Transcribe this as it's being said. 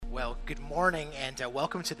Well, good morning, and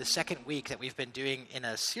welcome to the second week that we've been doing in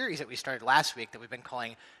a series that we started last week that we've been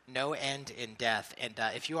calling No End in Death. And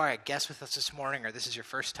if you are a guest with us this morning, or this is your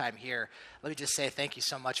first time here, let me just say thank you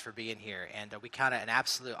so much for being here. And we count it an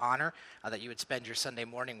absolute honor that you would spend your Sunday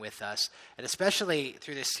morning with us. And especially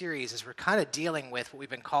through this series, as we're kind of dealing with what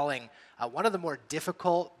we've been calling one of the more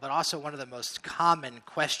difficult, but also one of the most common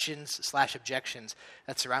questions/objections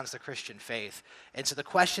that surrounds the Christian faith. And so the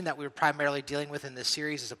question that we're primarily dealing with in this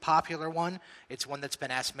series is a popular one. It's one that's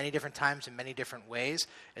been asked many different times in many different ways.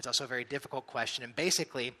 It's also a very difficult question. And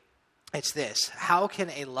basically, it's this: how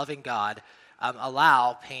can a loving God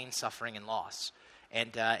allow pain, suffering, and loss?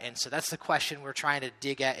 And so that's the question we're trying to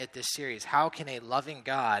dig at this series. How can a loving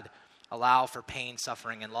God allow for pain,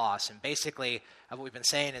 suffering, and loss? And basically, what we've been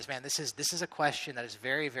saying is, man, this is a question that is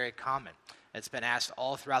very, very common. It's been asked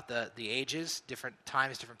all throughout the ages, different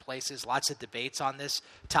times, different places, lots of debates on this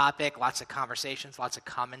topic, lots of conversations, lots of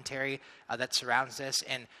commentary that surrounds this,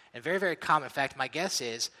 and very, very common. In fact, my guess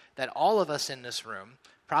is that all of us in this room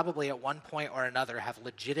probably at one point or another have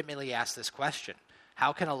legitimately asked this question.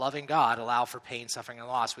 How can a loving God allow for pain, suffering, and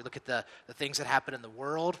loss? We look at the things that happen in the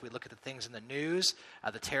world. We look at the things in the news,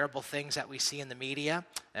 the terrible things that we see in the media.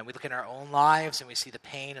 And we look in our own lives, and we see the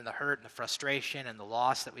pain and the hurt and the frustration and the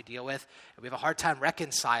loss that we deal with. And we have a hard time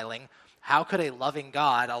reconciling how could a loving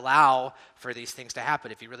God allow for these things to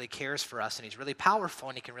happen. If he really cares for us and he's really powerful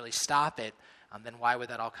and he can really stop it, then why would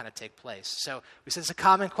that all kind of take place? So we said it's a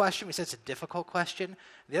common question. We said it's a difficult question.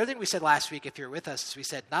 The other thing we said last week, if you're with us, is we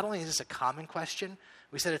said not only is this a common question,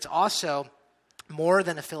 we said it's also more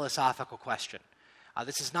than a philosophical question.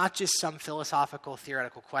 This is not just some philosophical,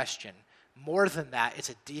 theoretical question. More than that, it's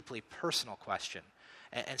a deeply personal question.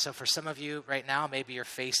 And so for some of you right now, maybe you're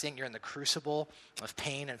in the crucible of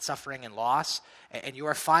pain and suffering and loss, and you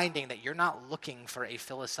are finding that you're not looking for a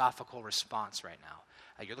philosophical response right now.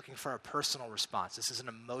 You're looking for a personal response. This is an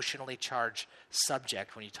emotionally charged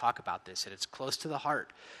subject when you talk about this, and it's close to the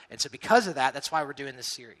heart. And so because of that, that's why we're doing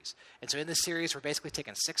this series. And so in this series, we're basically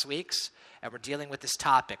taking 6 weeks, and we're dealing with this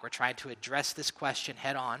topic. We're trying to address this question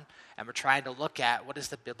head on, and we're trying to look at what is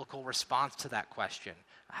the biblical response to that question.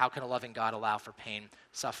 How can a loving God allow for pain,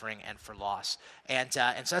 suffering, and for loss? And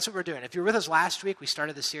so that's what we're doing. If you were with us last week, we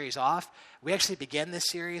started the series off. We actually began this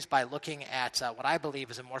series by looking at what I believe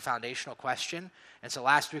is a more foundational question. And so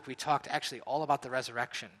last week we talked actually all about the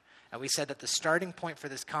resurrection. And we said that the starting point for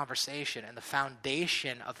this conversation and the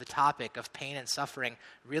foundation of the topic of pain and suffering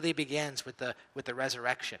really begins with the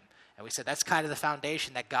resurrection. And we said that's kind of the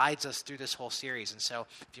foundation that guides us through this whole series. And so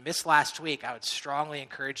if you missed last week, I would strongly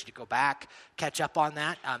encourage you to go back, catch up on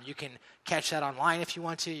that. You can catch that online if you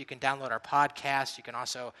want to. You can download our podcast. You can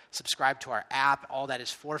also subscribe to our app. All that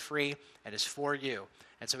is for free and is for you.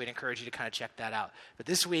 And so we'd encourage you to kind of check that out. But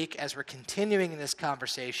this week, as we're continuing in this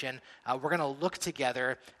conversation, we're going to look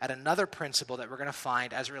together at another principle that we're going to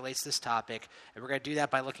find as it relates to this topic. And we're going to do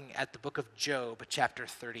that by looking at the book of Job, chapter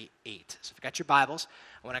 38. So if you've got your Bibles,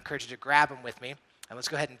 I want to encourage you to grab them with me. And let's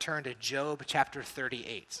go ahead and turn to Job, chapter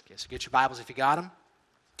 38. Okay, so get your Bibles if you got them.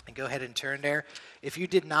 And go ahead and turn there. If you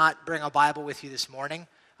did not bring a Bible with you this morning,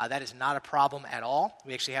 that is not a problem at all.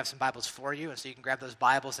 We actually have some Bibles for you, and so you can grab those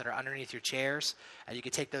Bibles that are underneath your chairs, and you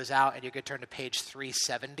can take those out, and you can turn to page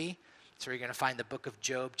 370. So you're going to find the book of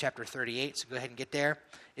Job, chapter 38, so go ahead and get there.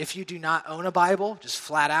 If you do not own a Bible, just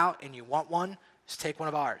flat out, and you want one, just take one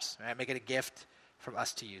of ours. All right? Make it a gift from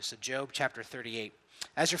us to you. So Job, chapter 38.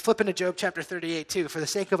 As you're flipping to Job, chapter 38, too, for the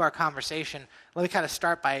sake of our conversation, let me kind of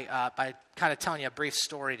start by kind of telling you a brief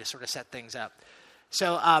story to sort of set things up.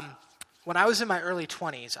 So, when I was in my early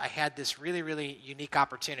 20s, I had this really, really unique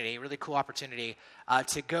opportunity, really cool opportunity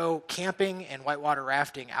to go camping and whitewater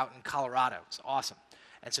rafting out in Colorado. It was awesome.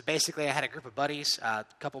 And so basically I had a group of buddies, a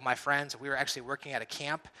couple of my friends. We were actually working at a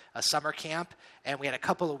camp, a summer camp, and we had a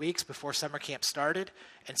couple of weeks before summer camp started.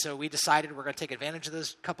 And so we decided we're going to take advantage of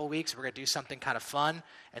those couple of weeks. We're going to do something kind of fun.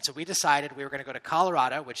 And so we decided we were going to go to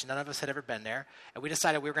Colorado, which none of us had ever been there. And we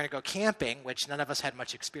decided we were going to go camping, which none of us had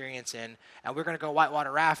much experience in. And we were going to go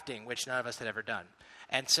whitewater rafting, which none of us had ever done.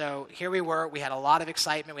 And so here we were. We had a lot of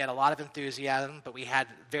excitement. We had a lot of enthusiasm, but we had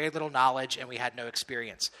very little knowledge and we had no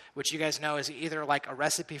experience, which you guys know is either like a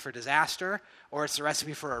recipe for disaster or it's a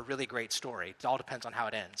recipe for a really great story. It all depends on how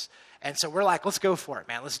it ends. And so we're like, let's go for it,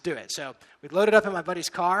 man. Let's do it. So we loaded up in my buddy's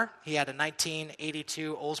car. He had a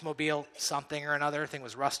 1982 Oldsmobile something or another. Thing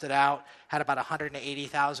was rusted out, had about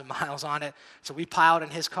 180,000 miles on it. So we piled in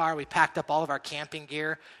his car. We packed up all of our camping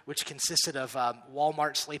gear, which consisted of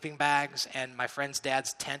Walmart sleeping bags and my friend's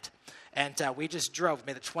dad's tent. And we just drove,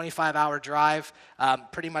 made a 25-hour drive,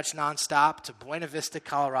 pretty much nonstop to Buena Vista,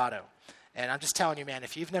 Colorado. And I'm just telling you, man,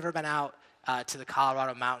 if you've never been out to the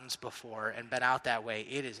Colorado mountains before and been out that way,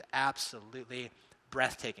 it is absolutely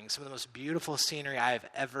breathtaking. Some of the most beautiful scenery I have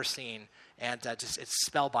ever seen, and it's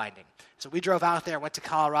spellbinding. So we drove out there, went to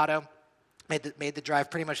Colorado, made the drive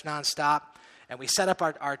pretty much nonstop, and we set up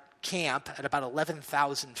our camp at about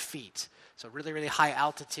 11,000 feet. So really, really high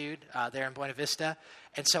altitude there in Buena Vista.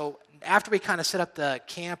 And so after we kind of set up the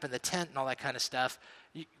camp and the tent and all that kind of stuff,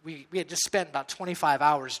 we had just spent about 25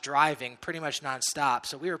 hours driving pretty much nonstop.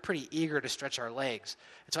 So we were pretty eager to stretch our legs.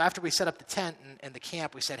 And so after we set up the tent and the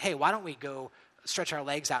camp, we said, hey, why don't we go stretch our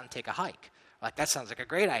legs out and take a hike? Like, that sounds like a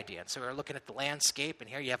great idea. And so we were looking at the landscape, and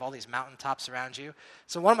here you have all these mountaintops around you.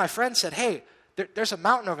 So one of my friends said, hey, there's a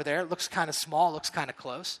mountain over there. It looks kind of small, looks kind of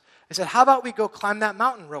close. I said, how about we go climb that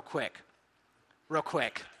mountain real quick? All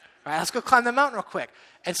right, let's go climb the mountain real quick.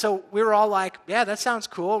 And so we were all like, yeah, that sounds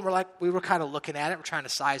cool. And we were kind of looking at it. We're trying to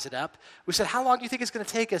size it up. We said, how long do you think it's going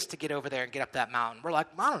to take us to get over there and get up that mountain? We're like,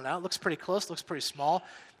 I don't know. It looks pretty close. Looks pretty small.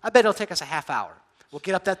 I bet it'll take us a half hour. We'll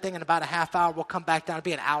get up that thing in about a half hour. We'll come back down. It'll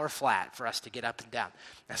be an hour flat for us to get up and down.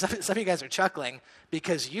 Now, some of you guys are chuckling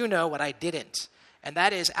because you know what I didn't. And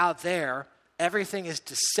that is, out there, everything is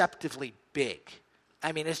deceptively big.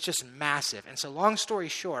 I mean, it's just massive. And so long story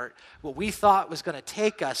short, what we thought was going to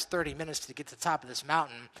take us 30 minutes to get to the top of this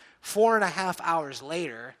mountain, 4.5 hours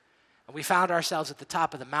later, we found ourselves at the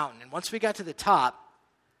top of the mountain. And once we got to the top,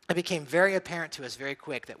 it became very apparent to us very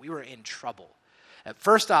quick that we were in trouble.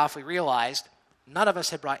 First off, we realized none of us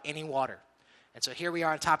had brought any water. And so here we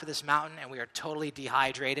are on top of this mountain, and we are totally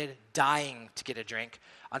dehydrated, dying to get a drink.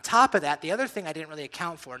 On top of that, the other thing I didn't really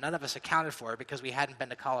account for, none of us accounted for because we hadn't been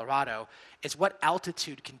to Colorado, is what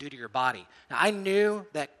altitude can do to your body. Now, I knew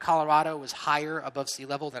that Colorado was higher above sea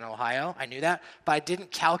level than Ohio. I knew that, but I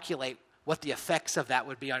didn't calculate what the effects of that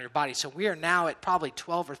would be on your body. So we are now at probably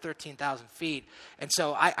 12 or 13,000 feet. And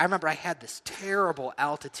so I remember I had this terrible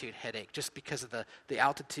altitude headache just because of the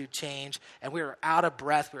altitude change. And we were out of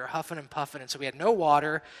breath. We were huffing and puffing. And so we had no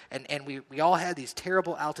water. And we all had these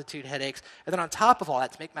terrible altitude headaches. And then on top of all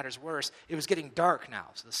that, to make matters worse, it was getting dark now.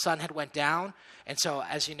 So the sun had went down. And so,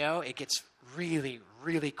 as you know, it gets really,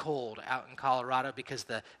 really cold out in Colorado because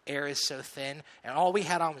the air is so thin. And all we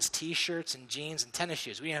had on was T-shirts and jeans and tennis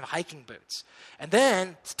shoes. We didn't have hiking boots. And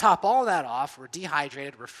then, to top all that off, we're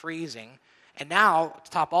dehydrated, we're freezing. And now,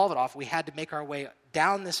 to top all of it off, we had to make our way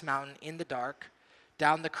down this mountain in the dark,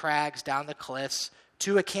 down the crags, down the cliffs,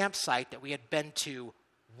 to a campsite that we had been to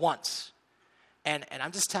once. And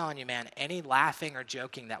I'm just telling you, man, any laughing or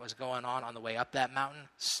joking that was going on the way up that mountain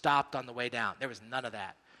stopped on the way down. There was none of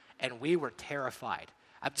that. And we were terrified.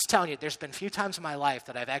 I'm just telling you, there's been a few times in my life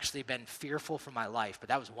that I've actually been fearful for my life, but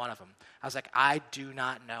that was one of them. I was like, I do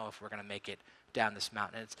not know if we're going to make it down this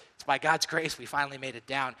mountain. And it's by God's grace we finally made it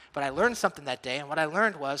down. But I learned something that day, and what I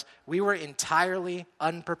learned was we were entirely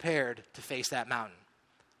unprepared to face that mountain.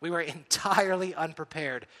 We were entirely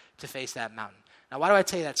unprepared to face that mountain. Now, why do I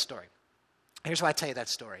tell you that story? Here's why I tell you that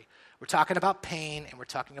story. We're talking about pain, and we're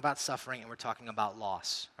talking about suffering, and we're talking about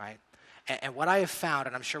loss, right? And what I have found,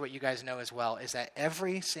 and I'm sure what you guys know as well, is that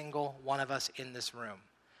every single one of us in this room,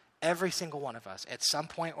 every single one of us, at some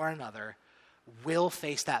point or another, will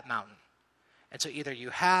face that mountain. And so either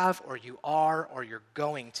you have, or you are, or you're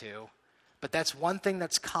going to. But that's one thing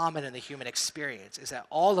that's common in the human experience, is that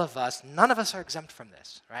all of us, none of us are exempt from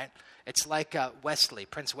this, right? It's like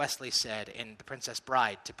Prince Wesley said in The Princess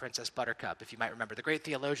Bride to Princess Buttercup, if you might remember, the great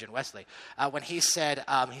theologian Wesley, when he said,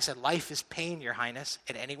 life is pain, your highness,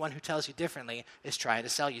 and anyone who tells you differently is trying to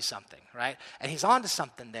sell you something, right? And he's on to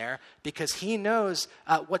something there because he knows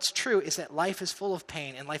what's true is that life is full of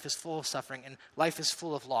pain and life is full of suffering and life is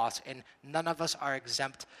full of loss, and none of us are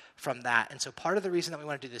exempt from that. And so part of the reason that we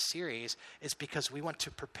want to do this series is because we want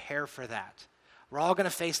to prepare for that. We're all going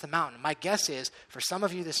to face the mountain. My guess is, for some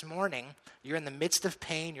of you this morning, you're in the midst of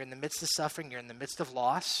pain, you're in the midst of suffering, you're in the midst of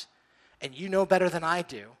loss, and you know better than I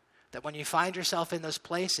do that when you find yourself in those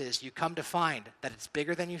places, you come to find that it's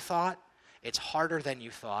bigger than you thought, it's harder than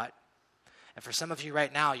you thought, and for some of you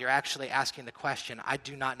right now, you're actually asking the question, I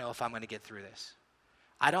do not know if I'm going to get through this.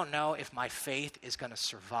 I don't know if my faith is going to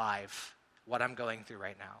survive what I'm going through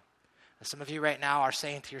right now. Some of you right now are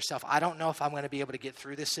saying to yourself, I don't know if I'm going to be able to get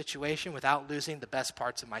through this situation without losing the best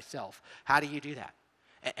parts of myself. How do you do that?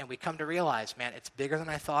 And we come to realize, man, it's bigger than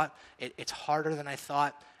I thought. It's harder than I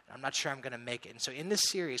thought. I'm not sure I'm going to make it. And so in this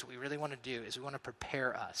series, what we really want to do is we want to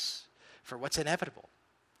prepare us for what's inevitable.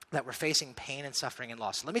 that we're facing pain and suffering and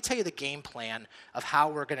loss. So let me tell you the game plan of how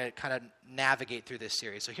we're going to kind of navigate through this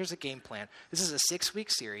series. So here's the game plan. This is a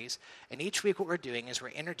 6-week series, and each week what we're doing is we're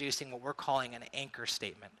introducing what we're calling an anchor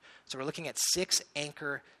statement. So we're looking at 6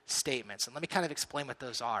 anchor statements, and let me kind of explain what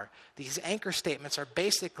those are. These anchor statements are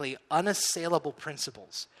basically unassailable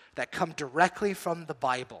principles that come directly from the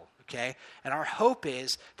Bible, okay? And our hope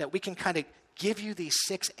is that we can kind of give you these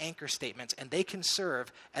 6 anchor statements, and they can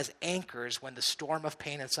serve as anchors when the storm of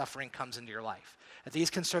pain and suffering comes into your life. That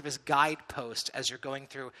these can serve as guideposts as you're going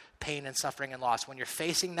through pain and suffering and loss. When you're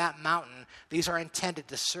facing that mountain, these are intended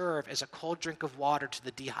to serve as a cold drink of water to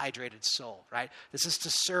the dehydrated soul, right? This is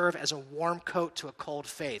to serve as a warm coat to a cold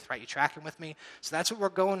faith, right? You tracking with me? So that's what we're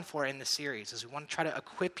going for in the series, is we want to try to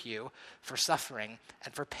equip you for suffering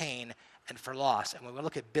and for pain and for loss. And when we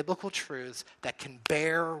look at biblical truths that can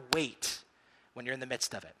bear weight when you're in the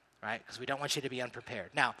midst of it, right? Because we don't want you to be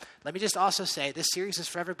unprepared. Now, let me just also say this series is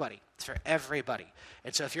for everybody. It's for everybody.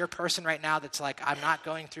 And so if you're a person right now that's like, I'm not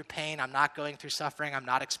going through pain, I'm not going through suffering, I'm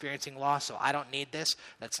not experiencing loss, so I don't need this,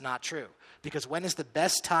 that's not true. Because when is the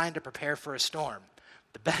best time to prepare for a storm?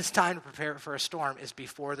 The best time to prepare for a storm is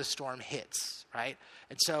before the storm hits, right?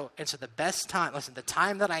 And so the best time, listen, the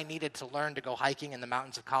time that I needed to learn to go hiking in the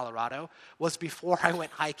mountains of Colorado was before I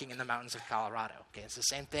went hiking in the mountains of Colorado. Okay, it's the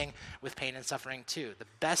same thing with pain and suffering too. The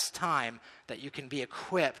best time that you can be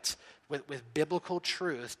equipped with biblical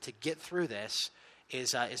truth to get through this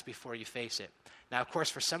is before you face it. Now, of course,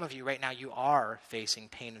 for some of you right now, you are facing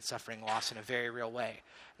pain and suffering, loss in a very real way.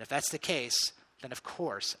 And if that's the case, then of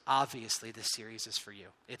course, obviously, this series is for you.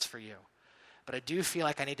 It's for you. But I do feel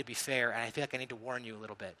like I need to be fair, and I feel like I need to warn you a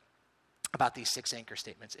little bit about these 6 anchor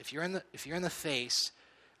statements. If you're in the face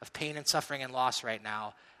of pain and suffering and loss right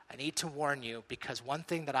now, I need to warn you, because one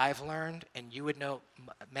thing that I've learned, and you would know,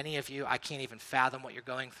 many of you, I can't even fathom what you're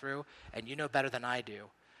going through, and you know better than I do,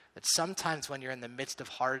 that sometimes when you're in the midst of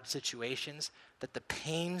hard situations, that the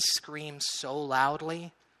pain screams so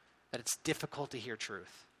loudly that it's difficult to hear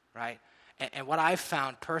truth, right? And what I've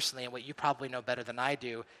found personally, and what you probably know better than I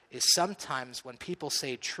do, is sometimes when people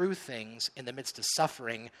say true things in the midst of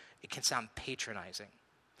suffering, it can sound patronizing.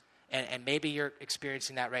 And maybe you're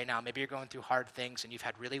experiencing that right now. Maybe you're going through hard things, and you've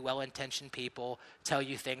had really well-intentioned people tell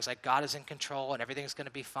you things like God is in control and everything's going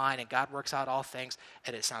to be fine and God works out all things,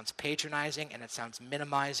 and it sounds patronizing and it sounds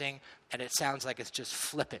minimizing and it sounds like it's just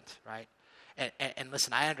flippant, right? And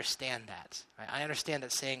listen, I understand that. Right? I understand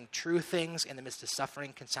that saying true things in the midst of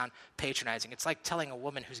suffering can sound patronizing. It's like telling a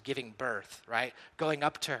woman who's giving birth, right? Going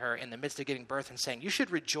up to her in the midst of giving birth and saying, you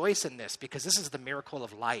should rejoice in this because this is the miracle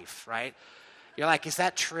of life, right? You're like, is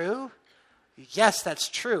that true? Yes, that's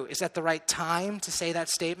true. Is that the right time to say that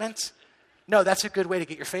statement? No, that's a good way to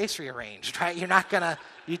get your face rearranged, right?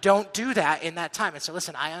 You don't do that in that time. And so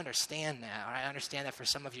listen, I understand that. I understand that for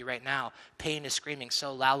some of you right now, pain is screaming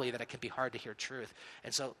so loudly that it can be hard to hear truth.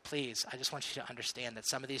 And so please, I just want you to understand that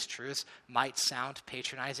some of these truths might sound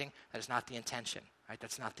patronizing. That is not the intention, right?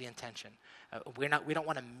 That's not the intention. We don't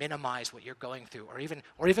want to minimize what you're going through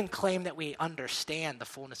or even claim that we understand the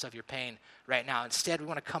fullness of your pain right now. Instead, we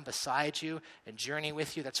want to come beside you and journey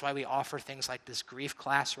with you. That's why we offer things like this grief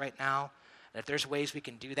class right now. And if there's ways we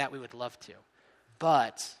can do that, we would love to.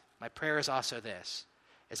 But my prayer is also this,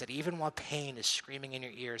 is that even while pain is screaming in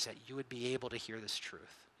your ears, that you would be able to hear this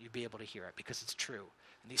truth. You'd be able to hear it because it's true.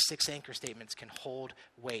 And these 6 anchor statements can hold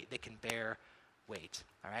weight. They can bear weight.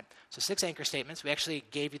 All right? So 6 anchor statements. We actually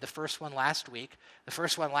gave you the first one last week. The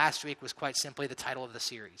first one last week was quite simply the title of the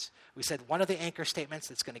series. We said one of the anchor statements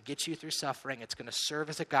that's going to get you through suffering, it's going to serve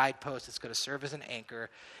as a guidepost, it's going to serve as an anchor,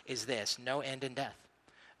 is this: no end in death.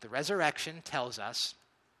 The resurrection tells us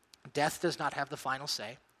death does not have the final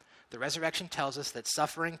say. The resurrection tells us that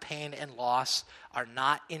suffering, pain, and loss are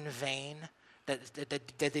not in vain, that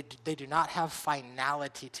they do not have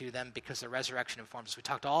finality to them because the resurrection informs us. We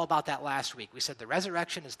talked all about that last week. We said the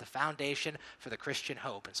resurrection is the foundation for the Christian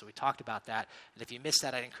hope, and so we talked about that. And if you missed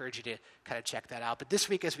that, I'd encourage you to kind of check that out. But this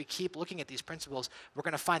week, as we keep looking at these principles, we're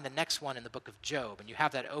going to find the next one in the book of Job, and you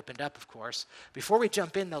have that opened up, of course. Before we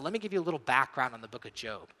jump in, though, let me give you a little background on the book of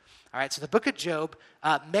Job. All right, so the book of Job,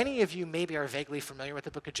 many of you maybe are vaguely familiar with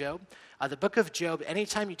the book of Job. The book of Job,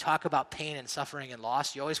 anytime you talk about pain and suffering and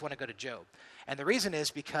loss, you always want to go to Job. And the reason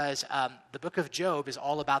is because the book of Job is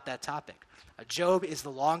all about that topic. Job is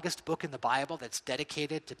the longest book in the Bible that's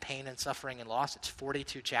dedicated to pain and suffering and loss. It's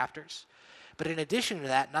 42 chapters. But in addition to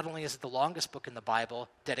that, not only is it the longest book in the Bible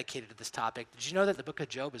dedicated to this topic, did you know that the book of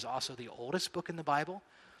Job is also the oldest book in the Bible?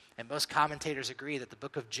 And most commentators agree that the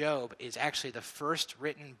book of Job is actually the first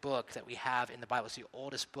written book that we have in the Bible. It's the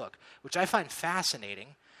oldest book, which I find fascinating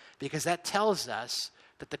because that tells us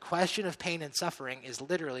that the question of pain and suffering is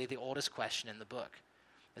literally the oldest question in the book.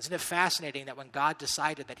 Isn't it fascinating that when God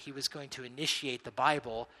decided that he was going to initiate the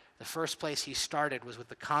Bible, the first place he started was with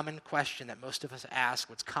the common question that most of us ask,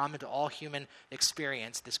 what's common to all human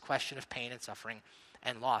experience, this question of pain and suffering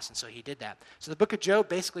and loss. And so he did that. So the book of Job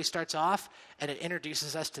basically starts off and it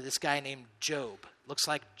introduces us to this guy named Job. Looks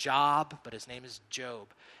like Job, but his name is Job.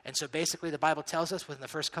 And so basically the Bible tells us within the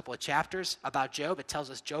first couple of chapters about Job, it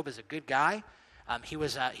tells us Job is a good guy. He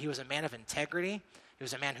was a man of integrity. He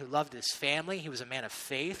was a man who loved his family. He was a man of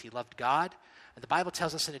faith. He loved God. And the Bible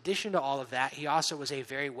tells us in addition to all of that, he also was a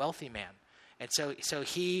very wealthy man. And so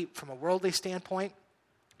he, from a worldly standpoint,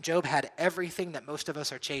 Job had everything that most of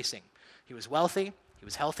us are chasing. He was wealthy, he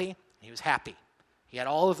was healthy, and he was happy. He had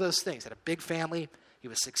all of those things. He had a big family. He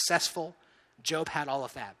was successful. Job had all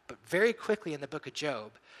of that. But very quickly in the book of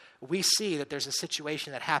Job, we see that there's a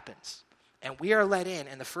situation that happens. And we are let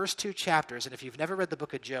in the first 2 chapters. And if you've never read the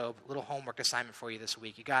book of Job, a little homework assignment for you this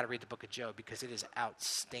week. You got to read the book of Job because it is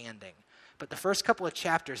outstanding. But the first couple of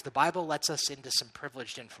chapters, the Bible lets us into some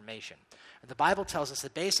privileged information. And the Bible tells us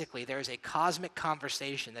that basically there is a cosmic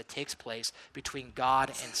conversation that takes place between God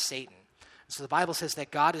and Satan. So the Bible says that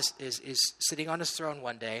God is sitting on his throne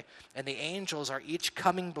one day, and the angels are each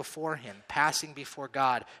coming before him, passing before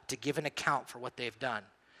God to give an account for what they've done.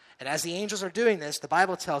 And as the angels are doing this, the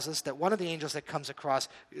Bible tells us that one of the angels that comes across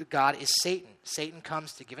God is Satan. Satan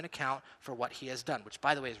comes to give an account for what he has done, which,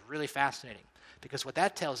 by the way, is really fascinating. Because what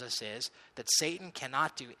that tells us is that Satan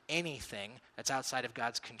cannot do anything that's outside of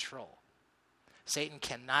God's control. Satan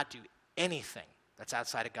cannot do anything that's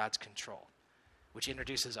outside of God's control, which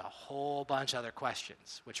introduces a whole bunch of other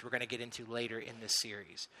questions, which we're going to get into later in this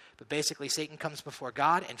series. But basically, Satan comes before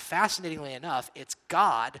God, and fascinatingly enough, it's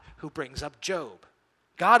God who brings up Job.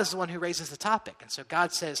 God is the one who raises the topic. And so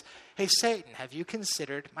God says, hey, Satan, have you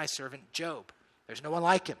considered my servant Job? There's no one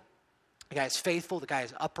like him. The guy is faithful. The guy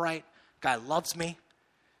is upright. The guy loves me.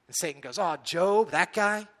 And Satan goes, oh, Job, that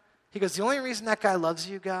guy? He goes, the only reason that guy loves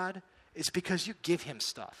you, God, is because you give him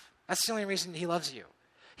stuff. That's the only reason he loves you.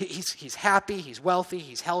 He's happy, he's wealthy,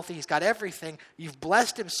 he's healthy, he's got everything. You've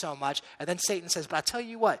blessed him so much. And then Satan says, but I'll tell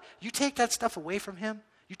you what, you take that stuff away from him,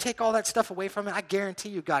 you take all that stuff away from him, I guarantee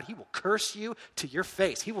you, God, he will curse you to your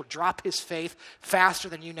face. He will drop his faith faster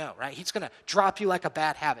than you know, right? He's going to drop you like a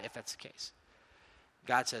bad habit if that's the case.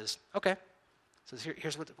 God says, okay. Says,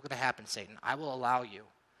 here's what's going to happen, Satan. I will allow you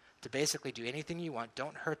to basically do anything you want.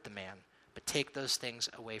 Don't hurt the man, but take those things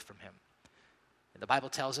away from him. And the Bible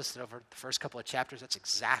tells us that over the first couple of chapters, that's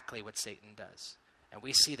exactly what Satan does. And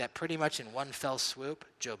we see that pretty much in one fell swoop,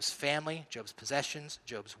 Job's family, Job's possessions,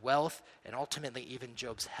 Job's wealth, and ultimately even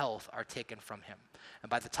Job's health are taken from him. And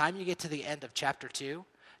by the time you get to the end of chapter 2,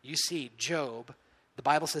 you see Job, the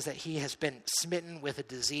Bible says that he has been smitten with a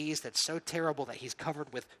disease that's so terrible that he's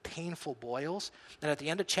covered with painful boils. And at the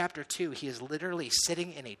end of chapter 2, he is literally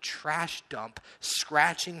sitting in a trash dump,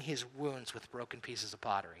 scratching his wounds with broken pieces of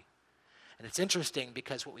pottery. And it's interesting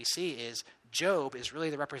because what we see is Job is really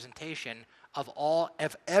the representation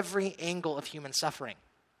of every angle of human suffering.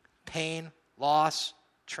 Pain, loss,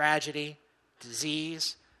 tragedy,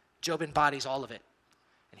 disease. Job embodies all of it.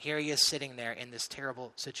 And here he is sitting there in this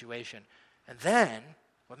terrible situation. And then,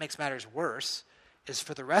 what makes matters worse is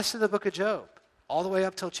for the rest of the book of Job, all the way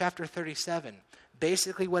up till chapter 37,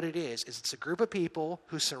 basically what it is it's a group of people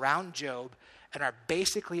who surround Job and are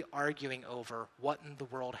basically arguing over what in the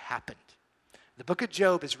world happened. The book of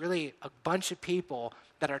Job is really a bunch of people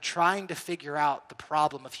that are trying to figure out the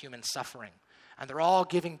problem of human suffering. And they're all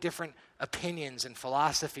giving different opinions and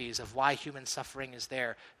philosophies of why human suffering is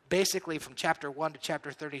there. Basically, from chapter 1 to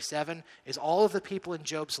chapter 37 is all of the people in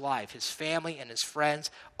Job's life, his family and his friends,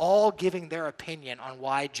 all giving their opinion on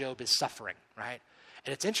why Job is suffering, right?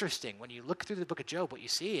 And it's interesting, when you look through the book of Job, what you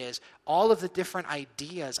see is all of the different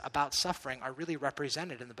ideas about suffering are really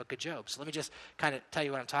represented in the book of Job. So let me just kind of tell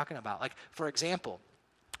you what I'm talking about. Like, for example,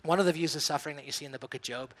 one of the views of suffering that you see in the book of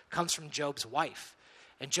Job comes from Job's wife.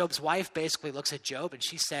 And Job's wife basically looks at Job and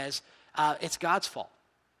she says, it's God's fault.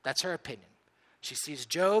 That's her opinion. She sees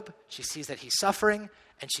Job, she sees that he's suffering,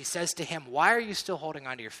 and she says to him, why are you still holding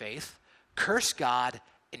on to your faith? Curse God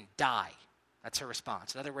and die. That's her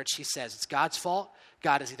response. In other words, she says it's God's fault.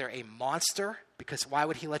 God is either a monster, because why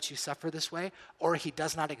would he let you suffer this way? Or he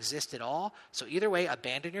does not exist at all. So either way,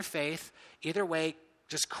 abandon your faith. Either way,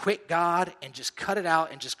 just quit God and just cut it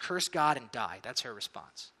out and just curse God and die. That's her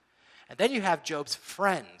response. And then you have Job's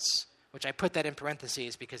friends, which I put that in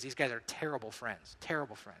parentheses because these guys are terrible friends.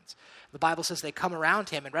 The Bible says they come around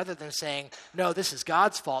him, and rather than saying, no, this is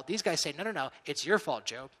God's fault, these guys say, no, it's your fault,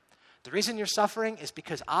 Job. The reason you're suffering is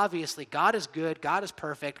because obviously God is good, God is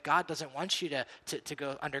perfect, God doesn't want you to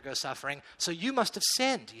go undergo suffering, so you must have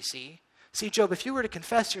sinned, you see. See, Job, if you were to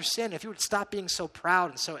confess your sin, if you would stop being so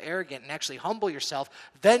proud and so arrogant and actually humble yourself,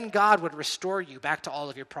 then God would restore you back to all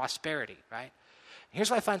of your prosperity, right? Here's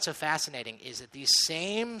what I find so fascinating is that these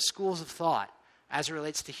same schools of thought, as it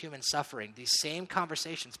relates to human suffering, these same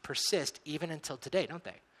conversations persist even until today, don't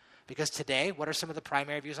they? Because today, what are some of the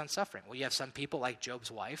primary views on suffering? Well, you have some people like Job's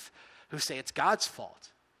wife who say it's God's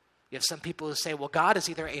fault. You have some people who say, well, God is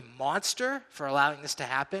either a monster for allowing this to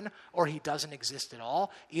happen or he doesn't exist at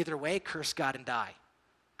all. Either way, curse God and die.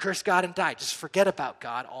 Curse God and die. Just forget about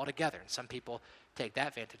God altogether. And some people take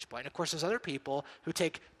that vantage point. And of course, there's other people who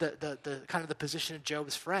take the kind of the position of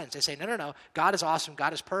Job's friends. They say, no, God is awesome,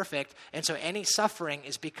 God is perfect, and so any suffering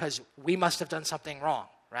is because we must have done something wrong,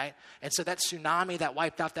 right? And so that tsunami that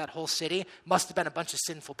wiped out that whole city must have been a bunch of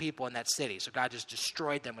sinful people in that city. So God just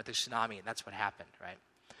destroyed them with the tsunami, and that's what happened, right?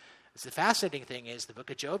 So the fascinating thing is the book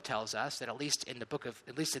of Job tells us that at least in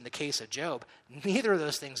the case of Job, neither of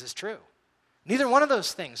those things is true. Neither one of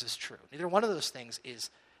those things is true. Neither one of those things is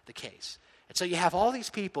the case. And so you have all these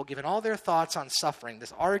people giving all their thoughts on suffering,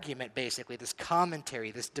 this argument basically, this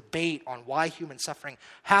commentary, this debate on why human suffering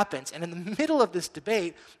happens. And in the middle of this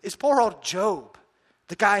debate is poor old Job,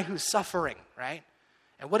 the guy who's suffering, right?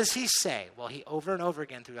 And what does he say? Well, he over and over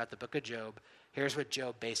again throughout the book of Job, here's what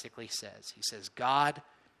Job basically says. He says, God,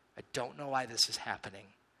 I don't know why this is happening,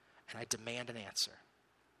 and I demand an answer.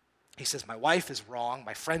 He says, my wife is wrong,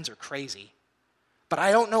 my friends are crazy, but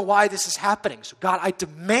I don't know why this is happening. So God, I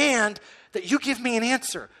demand that you give me an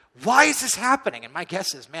answer. Why is this happening? And my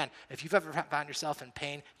guess is, man, if you've ever found yourself in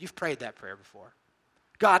pain, you've prayed that prayer before.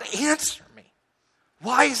 God, answer me.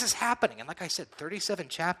 Why is this happening? And like I said, 37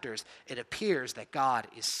 chapters, it appears that God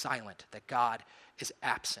is silent, that God is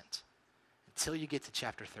absent, until you get to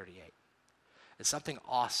chapter 38. And something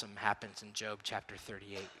awesome happens in Job chapter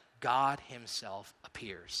 38. God himself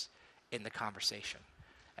appears in the conversation.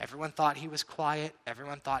 Everyone thought he was quiet.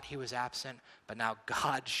 Everyone thought he was absent. But now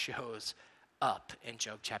God shows up in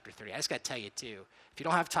Job chapter 30. I just got to tell you, too, if you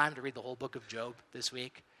don't have time to read the whole book of Job this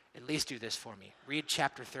week, at least do this for me. Read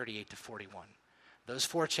chapter 38 to 41. Those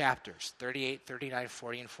 4 chapters, 38, 39,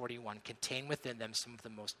 40, and 41, contain within them some of the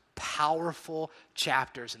most powerful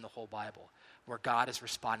chapters in the whole Bible, where God is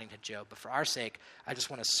responding to Job. But for our sake, I just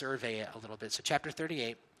want to survey it a little bit. So chapter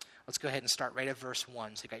 38, let's go ahead and start right at verse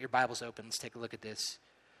 1. So you got your Bibles open. Let's take a look at this.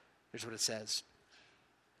 Here's what it says.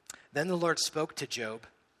 Then the Lord spoke to Job.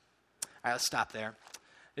 All right, let's stop there.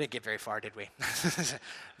 We didn't get very far, did we?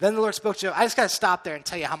 Then the Lord spoke to Job. I just got to stop there and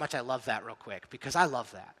tell you how much I love that real quick, because I love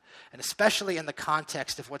that. And especially in the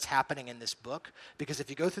context of what's happening in this book, because if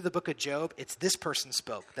you go through the book of Job, it's this person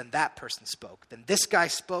spoke, then that person spoke, then this guy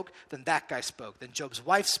spoke, then that guy spoke, then Job's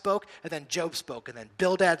wife spoke, and then Job spoke, and then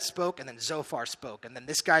Bildad spoke, and then Zophar spoke, and then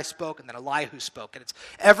this guy spoke, and then Elihu spoke. And it's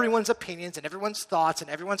everyone's opinions and everyone's thoughts and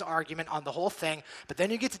everyone's argument on the whole thing. But then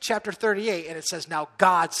you get to chapter 38, and it says, now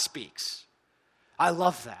God speaks. I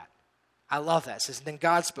love that. I love that. It says, then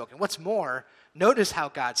God spoke. And what's more, notice how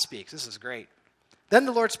God speaks. This is great. Then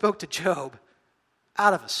the Lord spoke to Job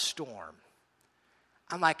out of a storm.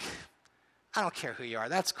 I'm like, I don't care who you are.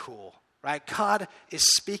 That's cool, right? God is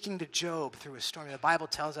speaking to Job through a storm. The Bible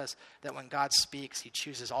tells us that when God speaks, he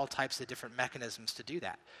chooses all types of different mechanisms to do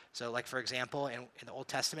that. So like, for example, in the Old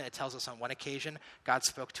Testament, it tells us on one occasion, God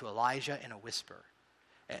spoke to Elijah in a whisper.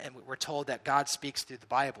 And we're told that God speaks through the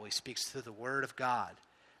Bible. He speaks through the Word of God.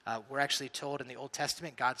 We're actually told in the Old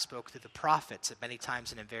Testament, God spoke through the prophets at many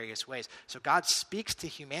times and in various ways. So God speaks to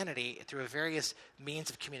humanity through various means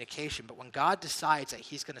of communication. But when God decides that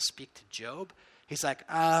he's going to speak to Job, he's like,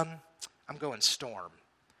 I'm going storm.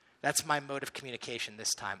 That's my mode of communication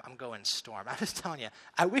this time. I'm going storm. I'm just telling you,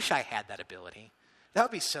 I wish I had that ability. That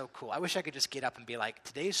would be so cool. I wish I could just get up and be like,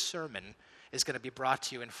 today's sermon is going to be brought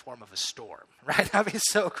to you in form of a storm, right? That would be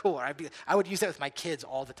so cool. I would use that with my kids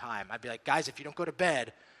all the time. I'd be like, guys, if you don't go to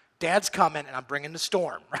bed, Dad's coming and I'm bringing the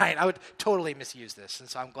storm, right? I would totally misuse this. And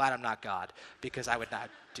so I'm glad I'm not God, because I would not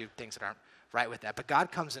do things that aren't right with that. But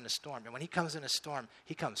God comes in a storm. And when he comes in a storm,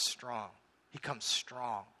 he comes strong. He comes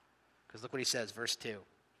strong. Because look what he says, verse 2.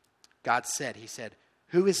 God said, he said,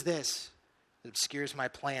 who is this that obscures my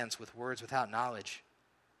plans with words without knowledge?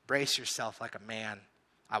 Brace yourself like a man.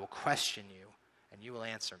 I will question you, and you will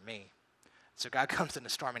answer me. So God comes in a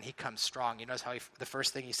storm, and he comes strong. You notice how the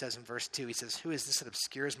first thing he says in verse 2, he says, who is this that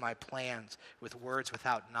obscures my plans with words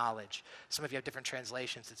without knowledge? Some of you have different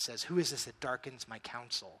translations that says, who is this that darkens my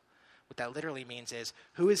counsel? What that literally means is,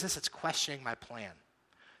 who is this that's questioning my plan?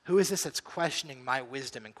 Who is this that's questioning my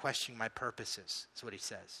wisdom and questioning my purposes? That's what he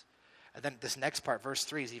says. And then this next part, verse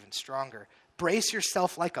 3, is even stronger. Brace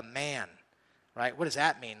yourself like a man. Right? What does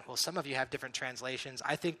that mean? Well, some of you have different translations.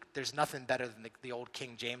 I think there's nothing better than the old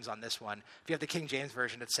King James on this one. If you have the King James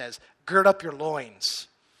version, it says, gird up your loins,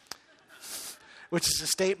 which is a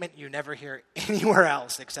statement you never hear anywhere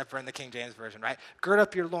else except for in the King James version, right? Gird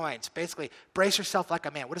up your loins. Basically, brace yourself like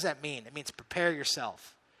a man. What does that mean? It means prepare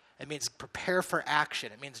yourself. It means prepare for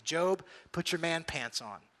action. It means, Job, put your man pants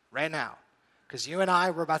on right now, because you and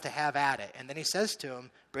I, we're about to have at it. And then he says to him,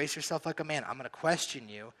 brace yourself like a man. I'm going to question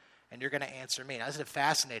you, and you're going to answer me. Now, isn't it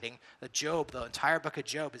fascinating that Job, the entire book of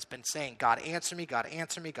Job, has been saying, God, answer me, God,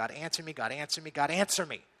 answer me, God, answer me, God, answer me, God, answer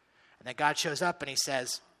me. And then God shows up and he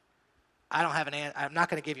says, I'm not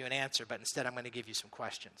going to give you an answer, but instead I'm going to give you some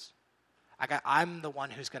questions. I'm the one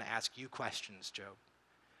who's going to ask you questions, Job.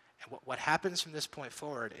 And what happens from this point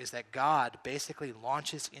forward is that God basically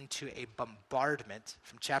launches into a bombardment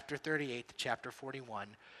from chapter 38 to chapter 41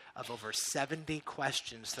 of over 70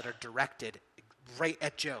 questions that are directed right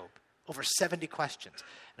at Job. Over 70 questions.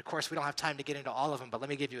 And of course, we don't have time to get into all of them, but let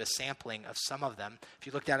me give you a sampling of some of them. If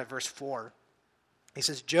you look down at verse 4, he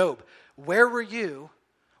says, Job, where were you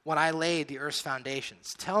when I laid the earth's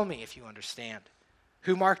foundations? Tell me if you understand.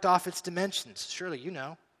 Who marked off its dimensions? Surely you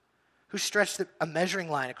know. Who stretched a measuring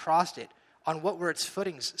line across it? On what were its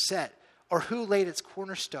footings set? Or who laid its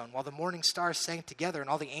cornerstone while the morning stars sang together and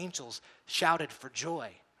all the angels shouted for joy,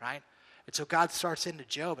 right? And so God starts into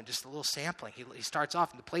Job and just a little sampling. He starts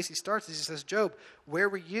off, and the place he starts is he says, Job, where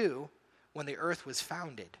were you when the earth was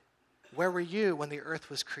founded? Where were you when the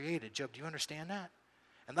earth was created? Job, do you understand that?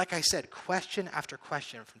 And like I said, question after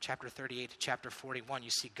question from chapter 38 to chapter 41,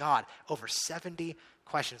 you see God over 70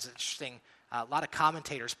 questions. It's interesting. A lot of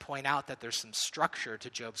commentators point out that there's some structure to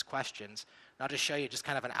Job's questions. And I'll just show you just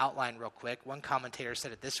kind of an outline real quick. One commentator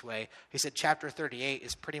said it this way. He said chapter 38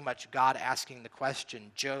 is pretty much God asking the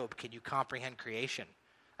question, Job, can you comprehend creation?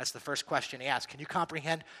 That's the first question he asks. Can you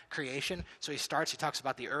comprehend creation? So he talks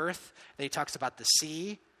about the earth. Then he talks about the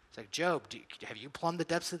sea. It's like, Job, have you plumbed the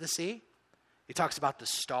depths of the sea? He talks about the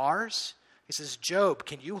stars. He says, Job,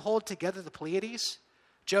 can you hold together the Pleiades?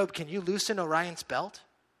 Job, can you loosen Orion's belt?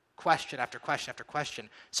 Question after question after question.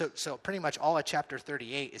 So pretty much all of chapter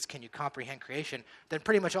 38 is, can you comprehend creation? Then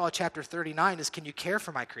pretty much all of chapter 39 is, can you care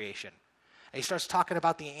for my creation? And he starts talking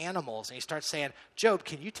about the animals, and he starts saying, Job,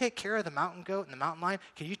 can you take care of the mountain goat and the mountain lion?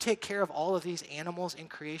 Can you take care of all of these animals in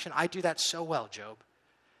creation? I do that so well, Job.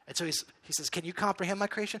 And so he says, can you comprehend my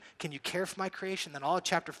creation? Can you care for my creation? Then all of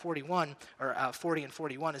chapter 41, or 40 and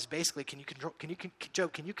 41 is basically,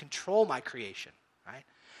 Job, can you control my creation, right?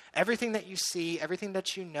 Everything that you see, everything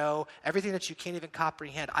that you know, everything that you can't even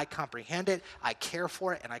comprehend, I comprehend it, I care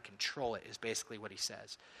for it, and I control it, is basically what he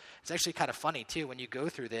says. It's actually kind of funny, too, when you go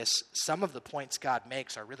through this, some of the points God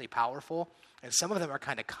makes are really powerful, and some of them are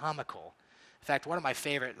kind of comical. In fact, one of my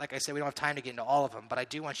favorite, like I said, we don't have time to get into all of them, but I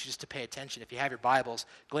do want you just to pay attention. If you have your Bibles,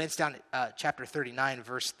 glance down at chapter 39,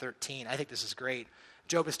 verse 13. I think this is great.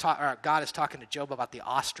 God is talking to Job about the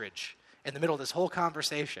ostrich. In the middle of this whole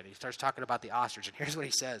conversation, he starts talking about the ostrich, and here's what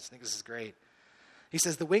he says. I think this is great. He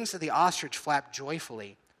says, the wings of the ostrich flap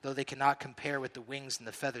joyfully, though they cannot compare with the wings and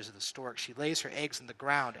the feathers of the stork. She lays her eggs in the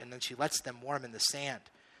ground, and then she lets them warm in the sand,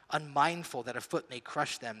 unmindful that a foot may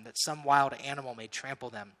crush them, that some wild animal may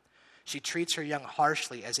trample them. She treats her young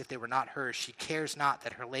harshly as if they were not hers. She cares not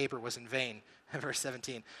that her labor was in vain. Verse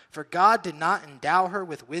 17, for God did not endow her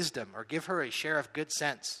with wisdom or give her a share of good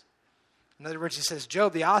sense. In other words, he says,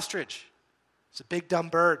 Job, the ostrich, it's a big dumb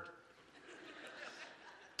bird.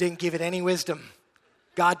 Didn't give it any wisdom.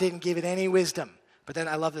 God didn't give it any wisdom. But then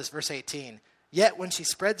I love this, verse 18. Yet when she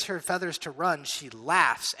spreads her feathers to run, she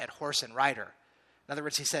laughs at horse and rider. In other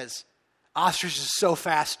words, he says, ostrich is so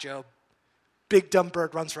fast, Job. Big dumb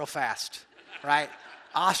bird runs real fast, right?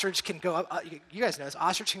 Ostrich can go up, you guys know this,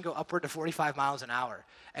 ostrich can go upward to 45 miles an hour.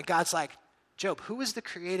 And God's like, Job, who is the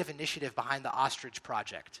creative initiative behind the ostrich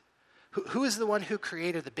project? Who is the one who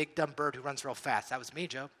created the big dumb bird who runs real fast? That was me,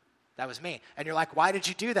 Job. That was me. And you're like, why did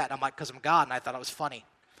you do that? And I'm like, because I'm God, and I thought it was funny.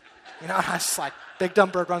 You know, I was like, big dumb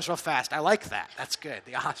bird runs real fast. I like that. That's good,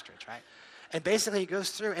 the ostrich, right? And basically he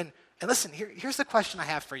goes through, and listen, here's the question I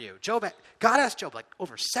have for you. God asked Job like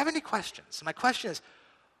over 70 questions. And my question is,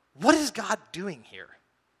 what is God doing here?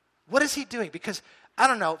 What is he doing? Because, I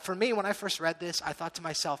don't know, for me, when I first read this, I thought to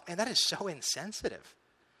myself, man, that is so insensitive.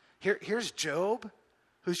 Here's Job,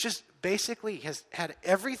 who's just basically has had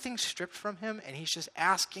everything stripped from him, and he's just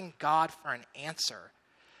asking God for an answer.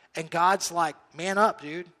 And God's like, man up,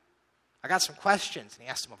 dude. I got some questions. And he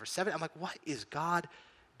asked him over 7. I'm like, what is God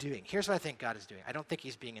doing? Here's what I think God is doing. I don't think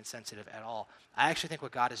he's being insensitive at all. I actually think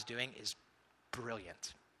what God is doing is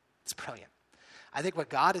brilliant. It's brilliant. I think what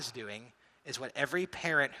God is doing is what every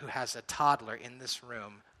parent who has a toddler in this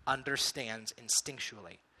room understands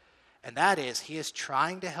instinctually. And that is, he is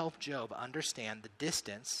trying to help Job understand the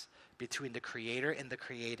distance between the creator and the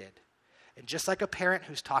created. And just like a parent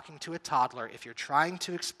who's talking to a toddler, if you're trying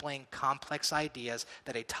to explain complex ideas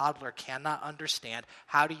that a toddler cannot understand,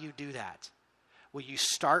 how do you do that? Well, you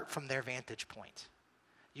start from their vantage point.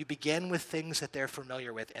 You begin with things that they're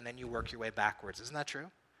familiar with, and then you work your way backwards. Isn't that true?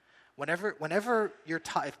 Whenever you're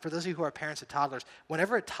for those of you who are parents of toddlers,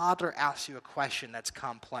 whenever a toddler asks you a question that's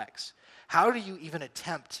complex, how do you even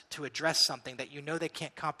attempt to address something that you know they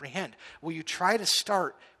can't comprehend? Well, you try to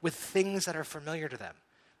start with things that are familiar to them.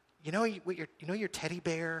 You know your teddy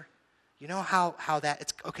bear? You know how that,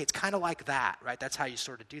 it's kind of like that, right? That's how you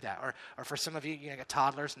sort of do that. Or for some of you, got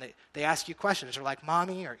toddlers, and they ask you questions. They're like,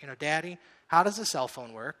 Mommy, or, Daddy, how does the cell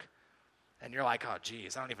phone work? And you're like, oh,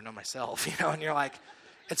 geez, I don't even know myself, and you're like,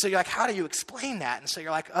 and so you're like, how do you explain that? And so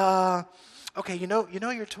you're like, okay, you know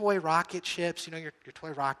your toy rocket ships, your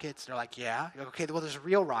toy rockets? They're like, yeah. You're like, okay, well, there's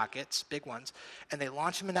real rockets, big ones, and they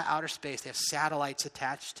launch them into outer space. They have satellites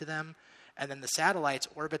attached to them, and then the satellites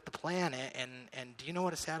orbit the planet, and do you know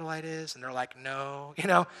what a satellite is? And they're like, no,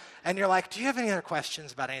 and you're like, do you have any other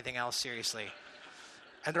questions about anything else, seriously?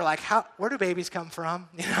 And they're like, where do babies come from,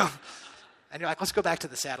 And you're like, let's go back to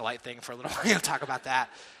the satellite thing for a little while, talk about that.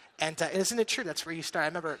 And isn't it true? That's where you start. I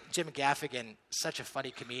remember Jim Gaffigan, such a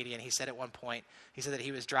funny comedian. He said at one point, he said that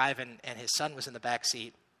he was driving and his son was in the back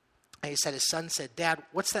seat. And he said his son said, Dad,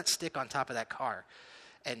 what's that stick on top of that car?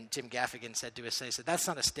 And Jim Gaffigan said to his son, he said, that's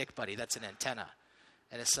not a stick, buddy. That's an antenna.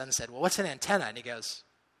 And his son said, well, what's an antenna? And he goes,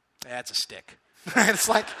 that's a stick. It's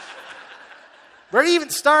like, where do you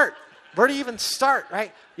even start? Where do you even start,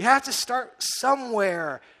 right? You have to start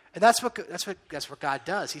somewhere. And that's what God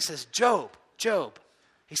does. He says, Job.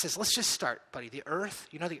 He says, let's just start, buddy. The earth,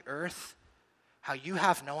 the earth, how you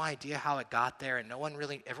have no idea how it got there, and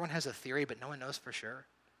everyone has a theory, but no one knows for sure.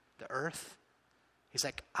 The earth. He's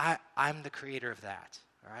like, I'm the creator of that,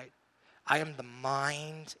 all right? I am the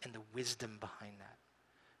mind and the wisdom behind that.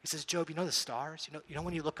 He says, Job, the stars? You know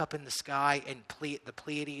when you look up in the sky and the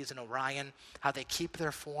Pleiades and Orion, how they keep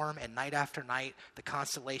their form, and night after night, the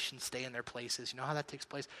constellations stay in their places. You know how that takes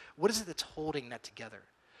place? What is it that's holding that together?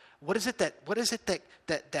 What is it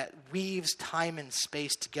that weaves time and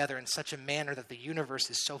space together in such a manner that the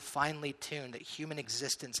universe is so finely tuned that human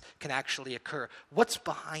existence can actually occur? What's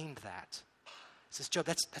behind that? He says, Job,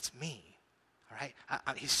 that's me, all right?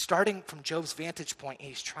 He's starting from Job's vantage point, and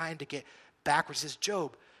he's trying to get backwards. He says,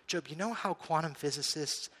 Job, you know how quantum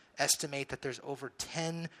physicists estimate that there's over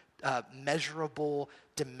 10 measurable